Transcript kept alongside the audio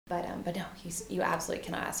But no, you absolutely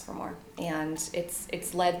cannot ask for more. And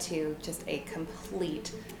it's led to just a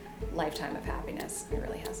complete lifetime of happiness. It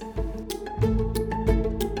really has.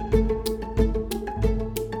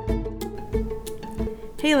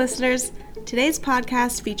 Hey listeners, today's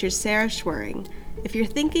podcast features Sarah Schwering. If you're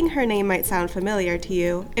thinking her name might sound familiar to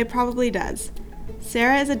you, it probably does.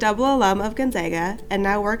 Sarah is a double alum of Gonzaga and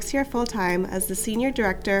now works here full-time as the Senior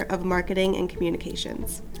Director of Marketing and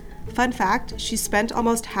Communications. Fun fact, she spent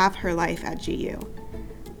almost half her life at GU.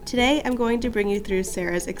 Today, I'm going to bring you through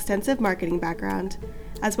Sarah's extensive marketing background,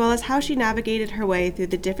 as well as how she navigated her way through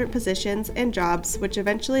the different positions and jobs which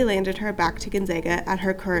eventually landed her back to Gonzaga at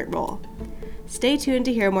her current role. Stay tuned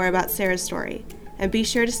to hear more about Sarah's story, and be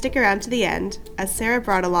sure to stick around to the end, as Sarah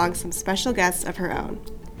brought along some special guests of her own.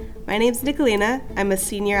 My name's Nicolina, I'm a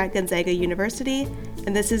senior at Gonzaga University,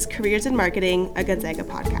 and this is Careers in Marketing, a Gonzaga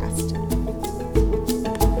podcast.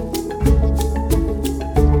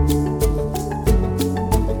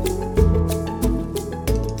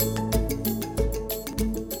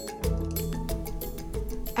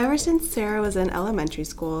 Ever since Sarah was in elementary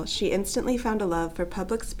school, she instantly found a love for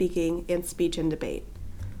public speaking and speech and debate.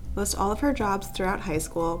 Most all of her jobs throughout high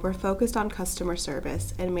school were focused on customer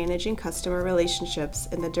service and managing customer relationships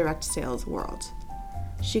in the direct sales world.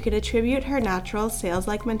 She could attribute her natural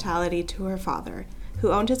sales-like mentality to her father,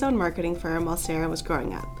 who owned his own marketing firm while Sarah was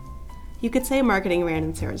growing up. You could say marketing ran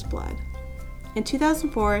in Sarah's blood. In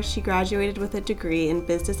 2004, she graduated with a degree in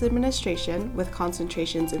business administration with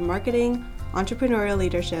concentrations in marketing, entrepreneurial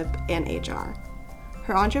leadership, and HR.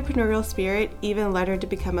 Her entrepreneurial spirit even led her to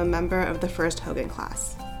become a member of the first Hogan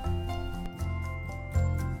class.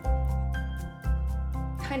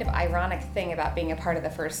 Kind of ironic thing about being a part of the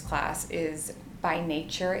first class is by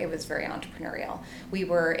nature, it was very entrepreneurial. We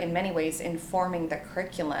were in many ways informing the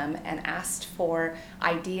curriculum and asked for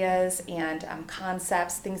ideas and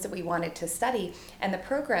concepts, things that we wanted to study, and the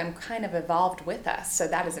program kind of evolved with us. So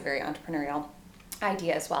that is a very entrepreneurial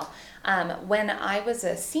idea as well. When I was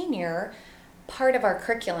a senior, part of our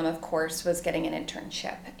curriculum, of course, was getting an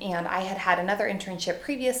internship. And I had had another internship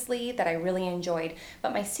previously that I really enjoyed.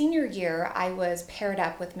 But my senior year, I was paired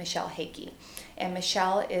up with Michelle Hakey. And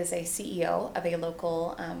Michelle is a CEO of a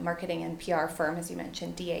local marketing and PR firm, as you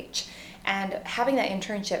mentioned, DH. And having that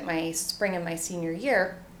internship my spring of my senior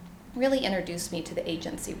year really introduced me to the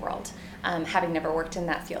agency world, having never worked in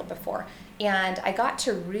that field before. And I got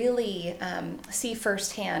to really see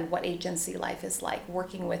firsthand what agency life is like,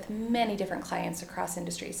 working with many different clients across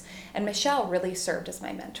industries. And Michelle really served as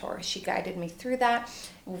my mentor. She guided me through that,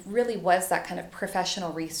 really was that kind of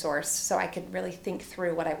professional resource so I could really think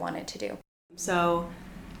through what I wanted to do. So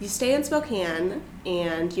you stay in Spokane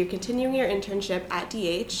and you're continuing your internship at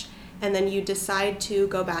DH, and then you decide to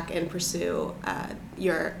go back and pursue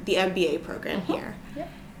the MBA program here. Yep.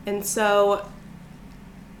 And so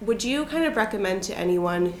would you kind of recommend to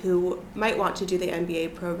anyone who might want to do the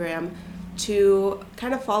MBA program to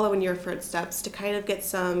kind of follow in your footsteps to kind of get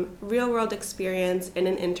some real-world experience in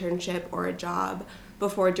an internship or a job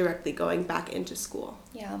before directly going back into school?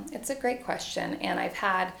 Yeah, it's a great question. And I've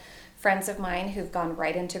had friends of mine who've gone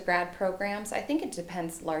right into grad programs. I think it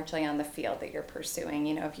depends largely on the field that you're pursuing.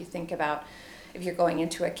 You know, if you think about if you're going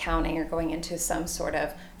into accounting or going into some sort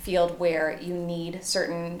of field where you need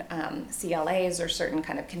certain CLAs or certain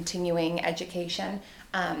kind of continuing education,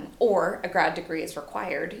 or a grad degree is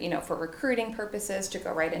required, you know, for recruiting purposes to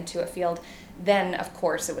go right into a field, then of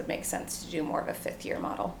course it would make sense to do more of a fifth year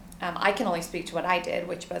model. I can only speak to what I did,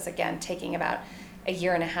 which was again taking about a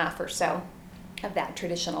year and a half or so of that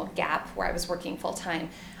traditional gap where I was working full time.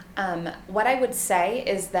 What I would say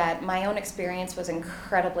is that my own experience was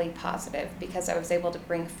incredibly positive because I was able to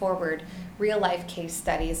bring forward real life case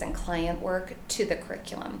studies and client work to the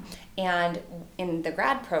curriculum. And in the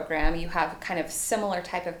grad program, you have kind of similar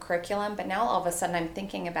type of curriculum, but now all of a sudden I'm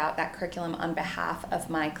thinking about that curriculum on behalf of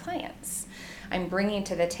my clients. I'm bringing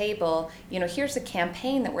to the table, you know, here's a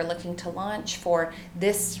campaign that we're looking to launch for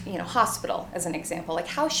this, you know, hospital as an example. Like,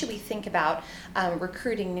 how should we think about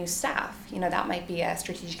recruiting new staff? You know, that might be a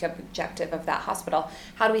strategic objective of that hospital.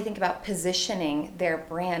 How do we think about positioning their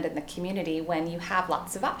brand in the community when you have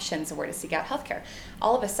lots of options of where to seek out healthcare?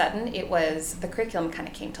 All of a sudden, the curriculum kind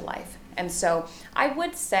of came to life. And so I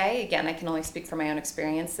would say, again, I can only speak from my own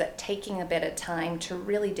experience, that taking a bit of time to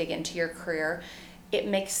really dig into your career, it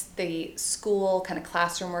makes the school kind of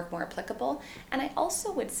classroom work more applicable. And I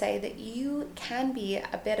also would say that you can be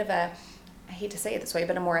a bit of a, I hate to say it this way,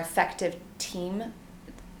 but a more effective team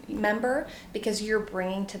member because you're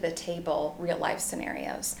bringing to the table real life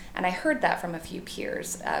scenarios. And I heard that from a few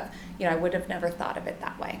peers of, you know, I would have never thought of it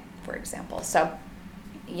that way, for example. So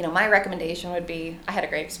my recommendation would be, I had a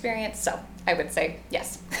great experience, so I would say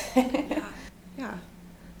yes. Yeah.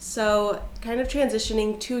 So kind of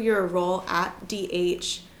transitioning to your role at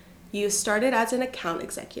DH, you started as an account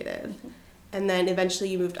executive, and then eventually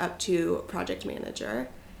you moved up to project manager.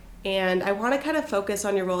 And I want to kind of focus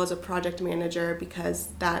on your role as a project manager because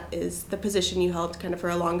that is the position you held kind of for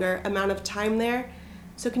a longer amount of time there.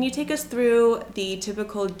 So can you take us through the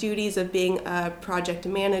typical duties of being a project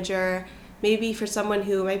manager, maybe for someone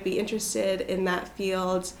who might be interested in that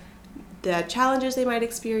field, the challenges they might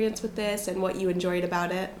experience with this and what you enjoyed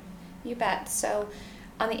about it? You bet. So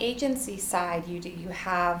on the agency side, you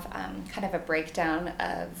have kind of a breakdown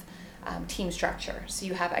of team structure. So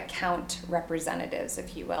you have account representatives,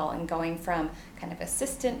 if you will, and going from kind of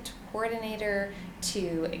assistant coordinator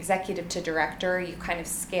to executive to director, you kind of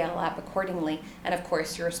scale up accordingly. And of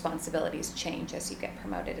course, your responsibilities change as you get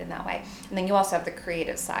promoted in that way. And then you also have the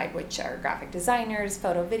creative side, which are graphic designers,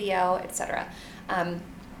 photo, video, etc.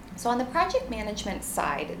 So on the project management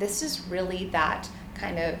side, this is really that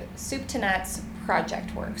kind of soup to nuts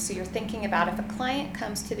project work. So you're thinking about if a client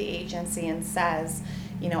comes to the agency and says,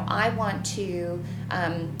 I want to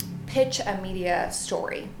pitch a media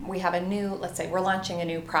story. We have let's say we're launching a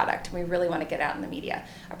new product and we really want to get out in the media.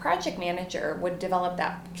 A project manager would develop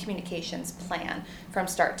that communications plan from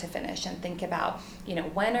start to finish and think about,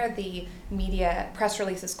 when are the media press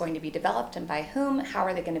releases going to be developed and by whom? How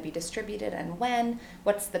are they going to be distributed and when?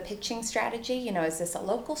 What's the pitching strategy? Is this a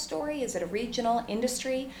local story? Is it a regional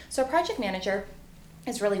industry? So a project manager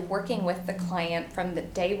is really working with the client from the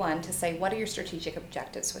day one to say, what are your strategic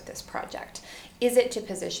objectives with this project? Is it to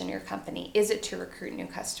position your company? Is it to recruit new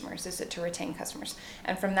customers? Is it to retain customers?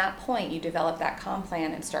 And from that point, you develop that comm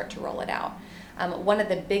plan and start to roll it out. One of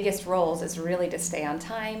the biggest roles is really to stay on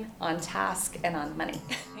time, on task, and on money.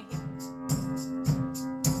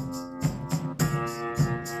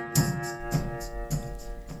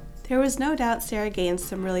 There was no doubt Sarah gained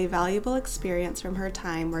some really valuable experience from her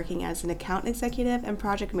time working as an account executive and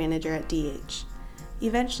project manager at DH.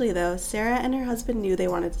 Eventually, though, Sarah and her husband knew they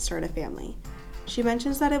wanted to start a family. She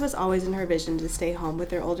mentions that it was always in her vision to stay home with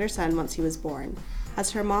their older son once he was born, as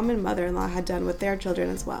her mom and mother-in-law had done with their children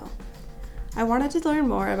as well. I wanted to learn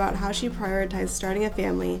more about how she prioritized starting a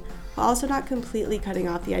family while also not completely cutting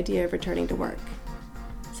off the idea of returning to work.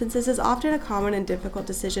 Since this is often a common and difficult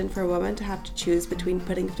decision for a woman to have to choose between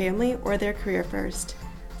putting family or their career first,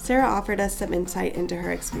 Sarah offered us some insight into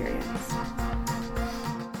her experience.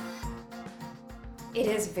 It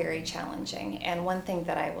is very challenging, and one thing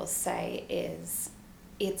that I will say is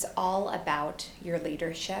it's all about your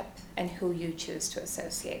leadership and who you choose to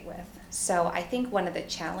associate with. So I think one of the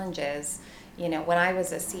challenges, when I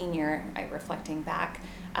was a senior, reflecting back,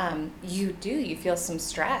 you feel some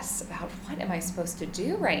stress about what am I supposed to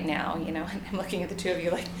do right now? I'm looking at the two of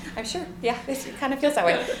you like, I'm sure, yeah, it kind of feels that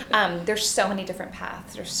way. There's so many different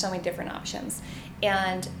paths, there's so many different options.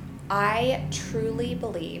 And I truly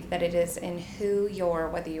believe that it is in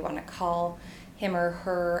whether you want to call him or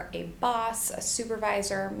her a boss, a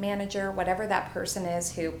supervisor, manager, whatever that person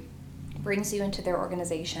is who brings you into their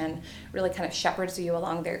organization, really kind of shepherds you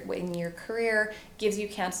along in your career, gives you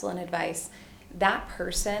counsel and advice. That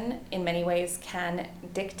person, in many ways, can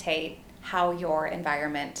dictate how your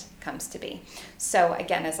environment comes to be. So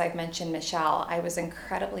again, as I've mentioned, Michelle, I was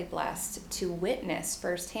incredibly blessed to witness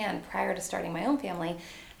firsthand prior to starting my own family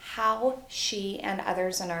how she and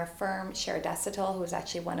others in our firm, Cher Desitil, who was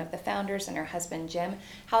actually one of the founders, and her husband, Jim,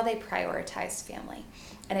 how they prioritize family.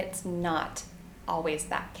 And it's not always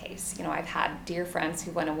that case. I've had dear friends who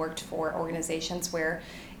went and worked for organizations where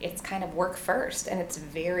it's kind of work first, and it's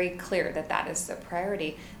very clear that that is the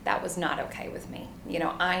priority. That was not okay with me.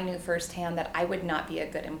 I knew firsthand that I would not be a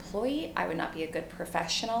good employee, I would not be a good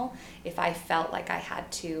professional if I felt like I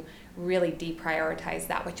had to really deprioritize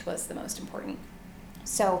that which was the most important.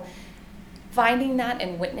 So finding that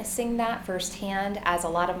and witnessing that firsthand as a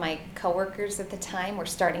lot of my coworkers at the time were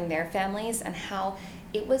starting their families, and how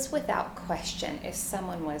it was without question, if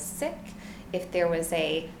someone was sick, if there was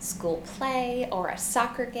a school play or a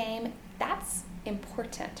soccer game, that's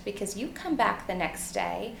important because you come back the next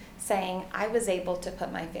day saying, I was able to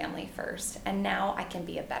put my family first, and now I can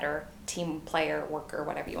be a better team player, worker,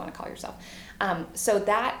 whatever you want to call yourself. So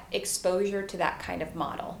that exposure to that kind of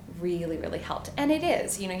model really, really helped. And it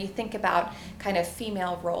is, you think about kind of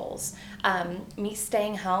female roles. Me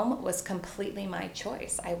staying home was completely my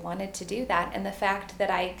choice. I wanted to do that. And the fact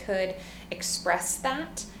that I could express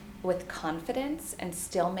that with confidence and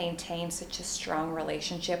still maintain such a strong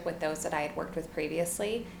relationship with those that I had worked with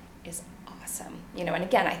previously is awesome. And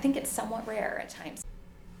again, I think it's somewhat rare at times.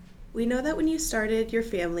 We know that when you started your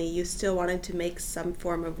family, you still wanted to make some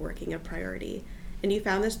form of working a priority, and you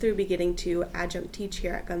found this through beginning to adjunct teach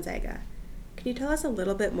here at Gonzaga. Can you tell us a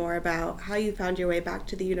little bit more about how you found your way back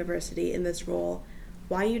to the university in this role,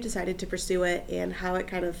 why you decided to pursue it, and how it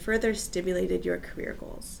kind of further stimulated your career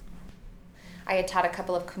goals? I had taught a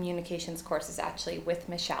couple of communications courses actually with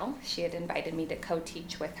Michelle. She had invited me to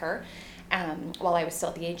co-teach with her while I was still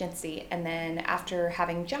at the agency. And then after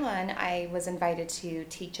having John, I was invited to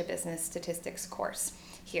teach a business statistics course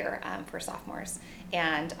here for sophomores.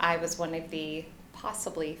 And I was one of the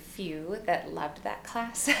possibly few that loved that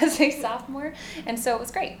class as a sophomore. And so it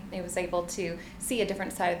was great. I was able to see a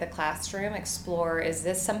different side of the classroom, explore, is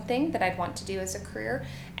this something that I'd want to do as a career?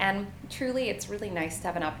 And truly, it's really nice to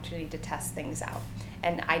have an opportunity to test things out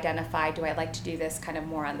and identify, do I like to do this kind of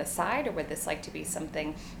more on the side, or would this like to be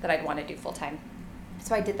something that I'd want to do full time?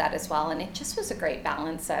 So I did that as well. And it just was a great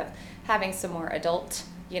balance of having some more adult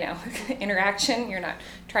interaction. You're not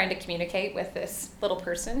trying to communicate with this little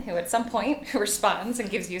person who at some point responds and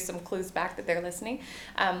gives you some clues back that they're listening.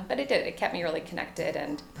 But it did. It kept me really connected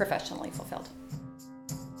and professionally fulfilled.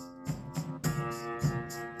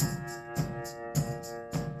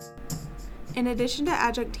 In addition to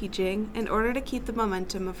adjunct teaching, in order to keep the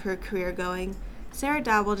momentum of her career going, Sarah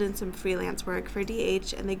dabbled in some freelance work for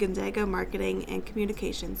DH and the Gonzaga Marketing and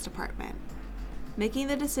Communications Department. Making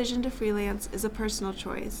the decision to freelance is a personal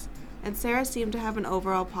choice, and Sarah seemed to have an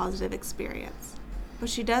overall positive experience. But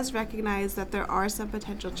she does recognize that there are some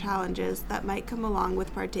potential challenges that might come along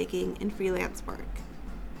with partaking in freelance work.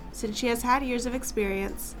 Since she has had years of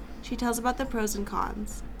experience, she tells about the pros and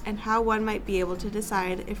cons, and how one might be able to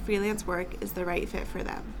decide if freelance work is the right fit for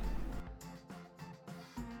them.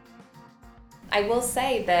 I will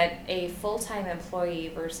say that a full-time employee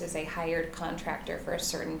versus a hired contractor for a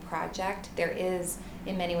certain project, there is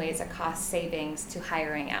in many ways a cost savings to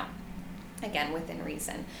hiring out, again within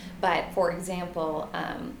reason. But for example,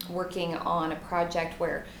 working on a project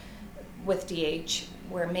with DH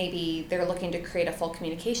where maybe they're looking to create a full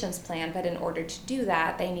communications plan, but in order to do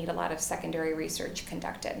that, they need a lot of secondary research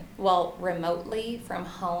conducted. Well, remotely from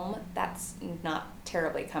home, that's not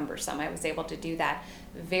terribly cumbersome. I was able to do that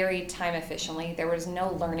very time efficiently. There was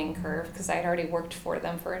no learning curve because I had already worked for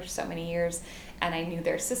them for so many years, and I knew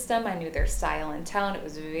their system, I knew their style and tone. It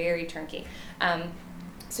was very turnkey.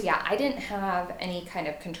 So yeah, I didn't have any kind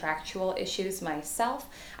of contractual issues myself.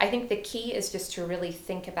 I think the key is just to really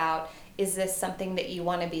think about, is this something that you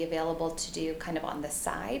want to be available to do kind of on the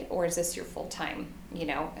side, or is this your full time?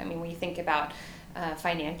 When you think about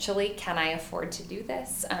financially, can I afford to do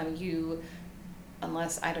this?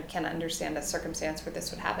 Unless I can understand a circumstance where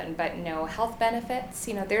this would happen, but no health benefits.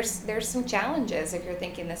 There's some challenges if you're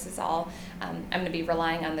thinking this is all, I'm going to be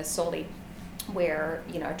relying on this solely, where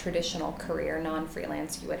a traditional career,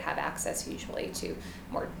 non-freelance, you would have access usually to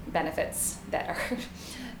more benefits that are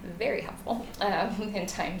very helpful in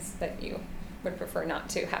times that you would prefer not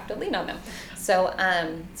to have to lean on them. So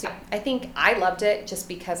I think I loved it just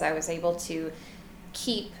because I was able to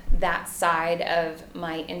keep that side of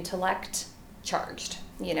my intellect charged.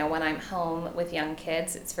 When I'm home with young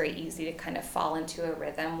kids, it's very easy to kind of fall into a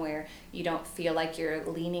rhythm where you don't feel like you're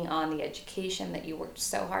leaning on the education that you worked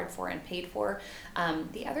so hard for and paid for.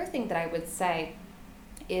 The other thing that I would say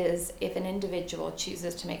is if an individual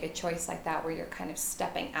chooses to make a choice like that where you're kind of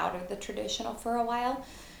stepping out of the traditional for a while,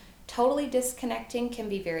 totally disconnecting can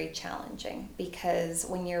be very challenging, because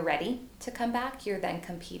when you're ready to come back, you're then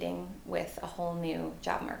competing with a whole new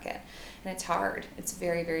job market. And it's hard. It's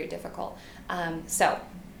very, very difficult. So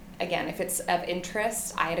again, if it's of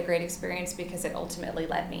interest, I had a great experience because it ultimately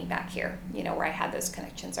led me back here, where I had those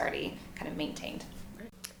connections already kind of maintained.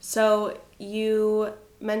 So you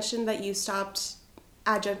mentioned that you stopped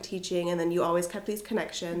adjunct teaching and then you always kept these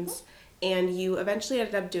connections. And you eventually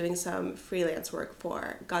ended up doing some freelance work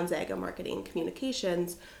for Gonzaga Marketing and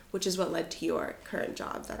Communications, which is what led to your current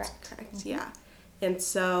job. That's correct. Mm-hmm. Yeah. And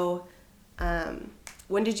so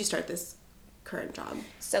when did you start this current job?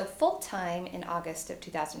 So full-time in August of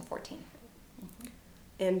 2014. Mm-hmm.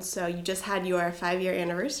 And so you just had your 5-year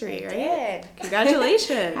anniversary, right? I did.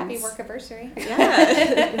 Congratulations. Happy work-anniversary.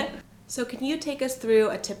 Yeah. So can you take us through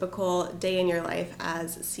a typical day in your life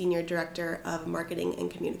as Senior Director of Marketing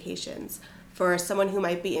and Communications? For someone who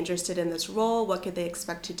might be interested in this role, what could they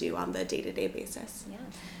expect to do on the day-to-day basis? Yeah.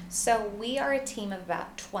 So we are a team of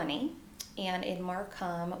about 20, and in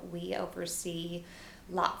Marcom, we oversee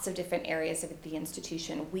lots of different areas of the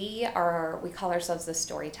institution. We call ourselves the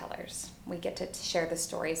storytellers. We get to share the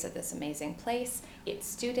stories of this amazing place. It's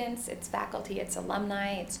students, it's faculty, it's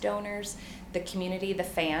alumni, it's donors, the community, the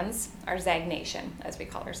fans, our Zag Nation, as we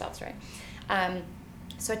call ourselves, right?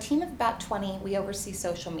 So a team of about 20, we oversee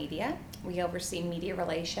social media, we oversee media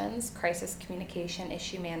relations, crisis communication,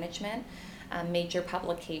 issue management, major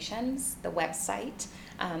publications, the website,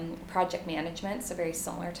 project management, so very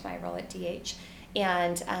similar to my role at DH,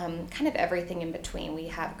 and kind of everything in between. We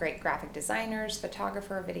have great graphic designers,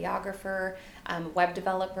 photographer, videographer, web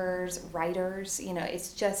developers, writers.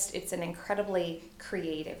 It's an incredibly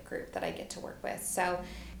creative group that I get to work with. So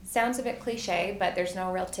sounds a bit cliche, but there's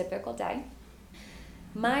no real typical day.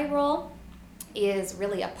 My role is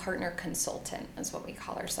really a partner consultant, is what we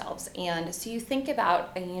call ourselves. And so you think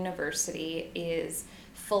about a university is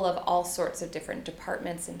full of all sorts of different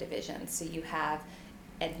departments and divisions. So you have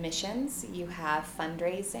admissions, you have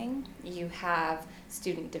fundraising, you have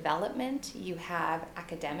student development, you have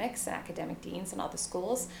academics and academic deans in all the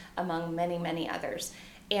schools, among many, many others.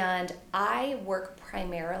 And I work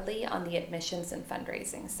primarily on the admissions and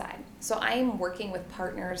fundraising side. So I'm working with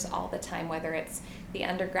partners all the time, whether it's the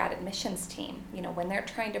undergrad admissions team, when they're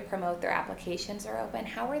trying to promote their applications are open,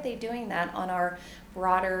 how are they doing that on our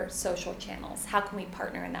broader social channels? How can we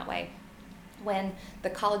partner in that way? When the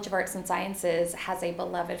College of Arts and Sciences has a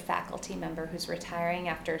beloved faculty member who's retiring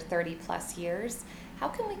after 30 plus years, how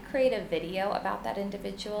can we create a video about that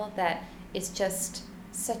individual that is just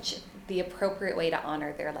such the appropriate way to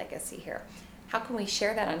honor their legacy here? How can we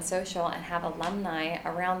share that on social and have alumni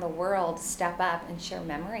around the world step up and share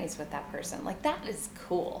memories with that person? Like, that is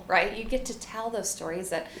cool, right? You get to tell those stories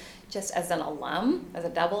that just as an alum, as a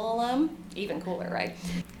double alum, even cooler, right?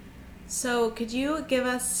 So could you give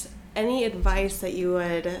us any advice that you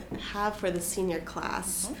would have for the senior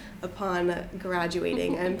class upon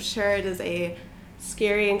graduating? I'm sure it is a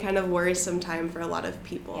scary and kind of worrisome time for a lot of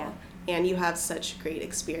people. Yeah. And you have such great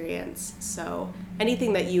experience. So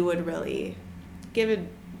anything that you would really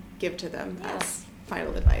give to them as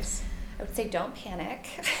final advice? I would say don't panic.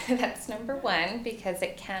 That's number one, because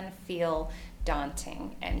it can feel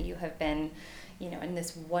daunting, and you have been in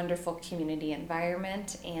this wonderful community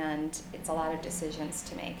environment, and it's a lot of decisions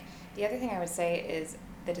to make. The other thing I would say is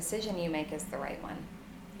the decision you make is the right one.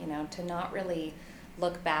 To not really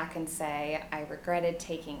look back and say, I regretted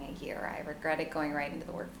taking a year, I regretted going right into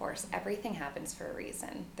the workforce. Everything happens for a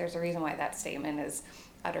reason. There's a reason why that statement is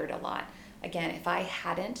uttered a lot. Again, if I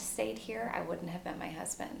hadn't stayed here, I wouldn't have met my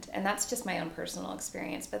husband. And that's just my own personal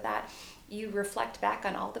experience, but that you reflect back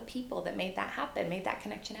on all the people that made that happen, made that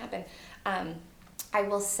connection happen. I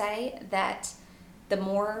will say that the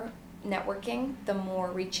more networking, the more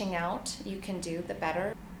reaching out you can do, the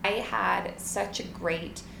better. I had such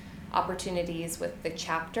great opportunities with the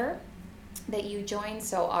chapter that you joined.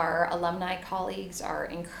 So our alumni colleagues are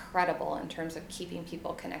incredible in terms of keeping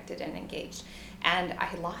people connected and engaged. And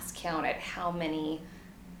I lost count at how many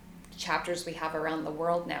chapters we have around the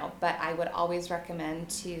world now, but I would always recommend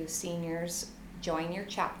to seniors, join your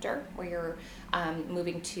chapter where you're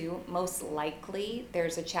moving to. Most likely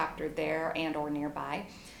there's a chapter there and or nearby.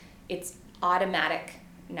 It's automatic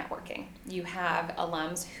networking. You have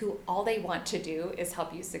alums who all they want to do is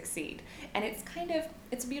help you succeed. And it's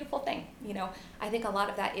a beautiful thing. I think a lot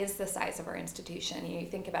of that is the size of our institution. You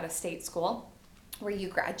think about a state school where you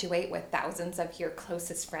graduate with thousands of your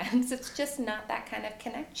closest friends. It's just not that kind of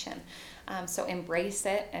connection. So embrace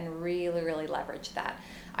it and really, really leverage that.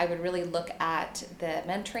 I would really look at the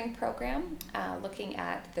mentoring program, looking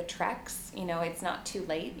at the treks. It's not too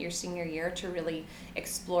late your senior year to really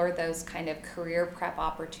explore those kind of career prep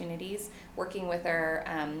opportunities. Working with our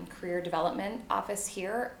career development office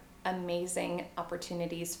here, amazing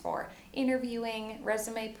opportunities for interviewing,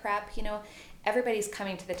 resume prep. Everybody's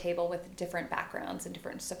coming to the table with different backgrounds and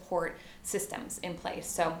different support systems in place.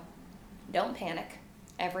 So don't panic.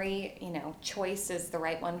 Every, choice is the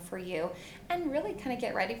right one for you, and really kind of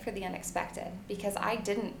get ready for the unexpected, because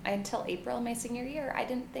until April of my senior year, I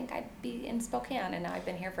didn't think I'd be in Spokane, and now I've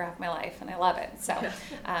been here for half my life and I love it. So,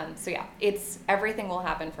 everything will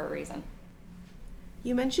happen for a reason.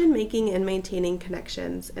 You mentioned making and maintaining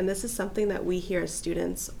connections, and this is something that we hear as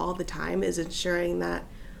students all the time, is ensuring that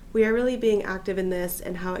we are really being active in this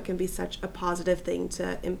and how it can be such a positive thing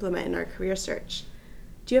to implement in our career search.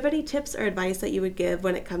 Do you have any tips or advice that you would give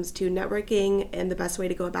when it comes to networking and the best way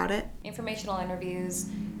to go about it? Informational interviews,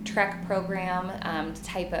 TREC program,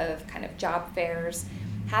 type of kind of job fairs.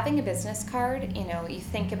 Having a business card, you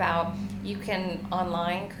think about, you can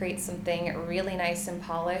online create something really nice and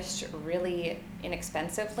polished, really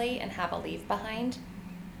inexpensively, and have a leave behind.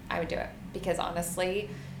 I would do it, because honestly,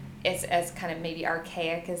 it's as kind of maybe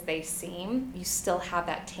archaic as they seem, you still have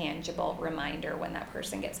that tangible reminder when that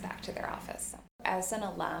person gets back to their office. As an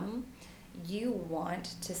alum, you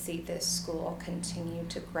want to see this school continue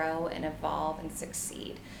to grow and evolve and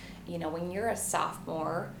succeed. when you're a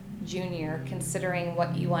sophomore, junior, considering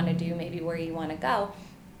what you want to do, maybe where you want to go,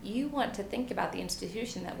 you want to think about the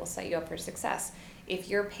institution that will set you up for success. If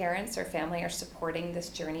your parents or family are supporting this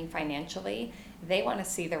journey financially, they want to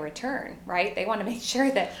see the return, right? They want to make sure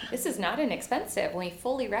that this is not inexpensive. When we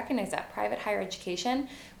fully recognize that private higher education,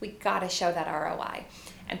 we got to show that ROI.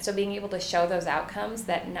 And so being able to show those outcomes,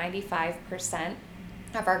 that 95%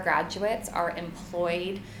 of our graduates are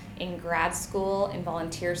employed in grad school and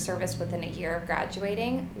volunteer service within a year of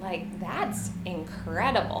graduating, that's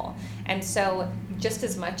incredible. And so just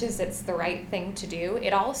as much as it's the right thing to do,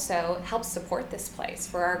 it also helps support this place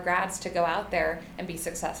for our grads to go out there and be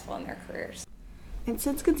successful in their careers. And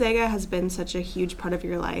since Gonzaga has been such a huge part of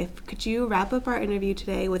your life, could you wrap up our interview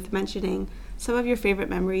today with mentioning some of your favorite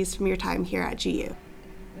memories from your time here at GU?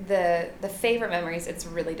 The favorite memories, it's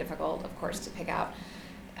really difficult, of course, to pick out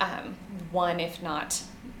one, if not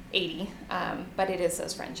 80, but it is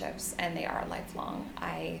those friendships, and they are lifelong.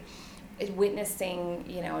 Witnessing,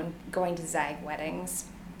 and going to Zag weddings,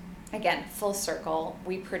 again, full circle.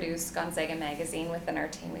 We produce Gonzaga magazine within our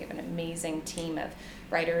team. We have an amazing team of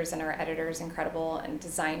writers, and our editors incredible, and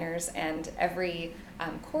designers, and every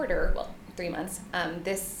quarter, 3 months,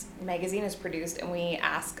 this magazine is produced, and we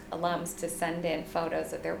ask alums to send in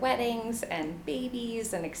photos of their weddings and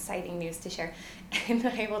babies and exciting news to share. And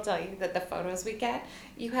I will tell you that the photos we get,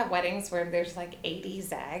 you have weddings where there's 80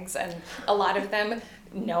 Zags, and a lot of them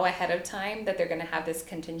know ahead of time that they're going to have this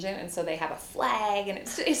contingent, and so they have a flag, and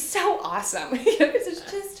it's so awesome because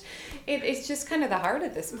it's just kind of the heart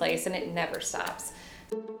of this place, and it never stops.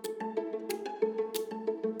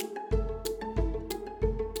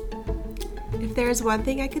 If there is one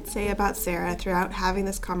thing I could say about Sarah throughout having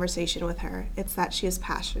this conversation with her, it's that she is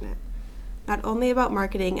passionate. Not only about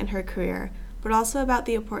marketing and her career, but also about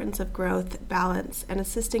the importance of growth, balance, and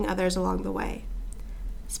assisting others along the way.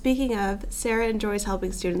 Speaking of, Sarah enjoys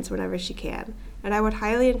helping students whenever she can, and I would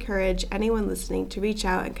highly encourage anyone listening to reach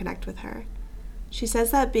out and connect with her. She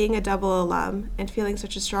says that being a double alum and feeling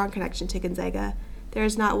such a strong connection to Gonzaga, there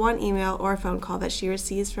is not one email or phone call that she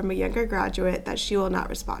receives from a younger graduate that she will not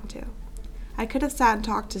respond to. I could have sat and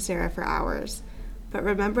talked to Sarah for hours, but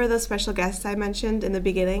remember those special guests I mentioned in the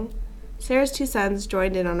beginning? Sarah's 2 sons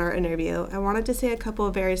joined in on our interview and wanted to say a couple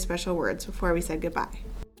of very special words before we said goodbye.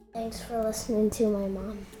 Thanks for listening to my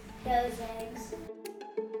mom. Go Zags!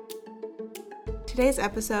 Today's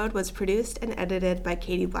episode was produced and edited by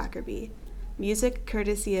Katie Blackerby. Music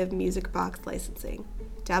courtesy of Music Box Licensing.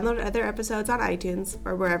 Download other episodes on iTunes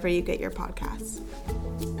or wherever you get your podcasts.